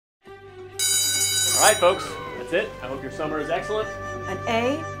All right, folks, that's it. I hope your summer is excellent. An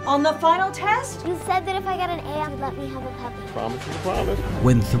A on the final test? You said that if I got an A, you'd let me have a puppy. Promise is a promise.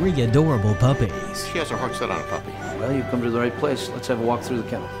 When 3 adorable puppies She has her heart set on a puppy. Well, you've come to the right place. Let's have a walk through the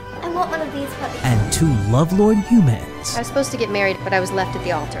kennel. I want one of these puppies. and 2 lovelorn humans I was supposed to get married, but I was left at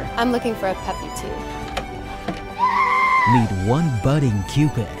the altar. I'm looking for a puppy, too. meet one budding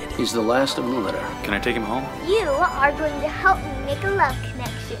Cupid He's the last of the litter. Can I take him home? You are going to help me make a love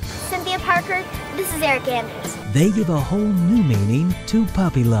connection. Cynthia Parker, this is Eric Andrews. They give a whole new meaning to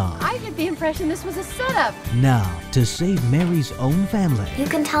puppy love. I get the impression this was a setup. Now, to save Mary's own family, You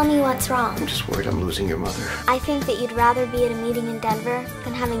can tell me what's wrong. I'm just worried I'm losing your mother. I think that you'd rather be at a meeting in Denver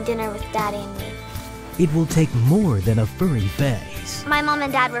than having dinner with Daddy and me. it will take more than a furry face. My mom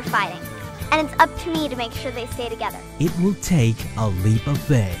and Dad were fighting, and it's up to me to make sure they stay together. It will take a leap of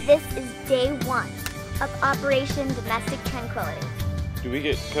faith. This is day 1 of Operation Domestic Tranquility. Do we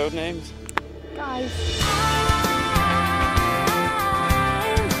get code names? Guys.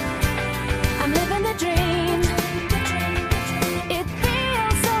 I'm living the dream. It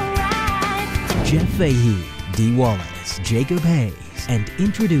feels so right. Jeff Fahey, Dee Wallace, Jacob Hayes, and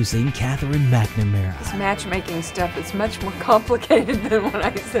introducing Katherine McNamara. This matchmaking stuff is much more complicated than when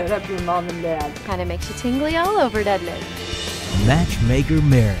I set up your mom and dad. Kind of makes you tingly all over, doesn't it? Matchmaker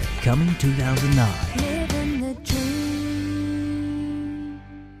Mary, coming 2009.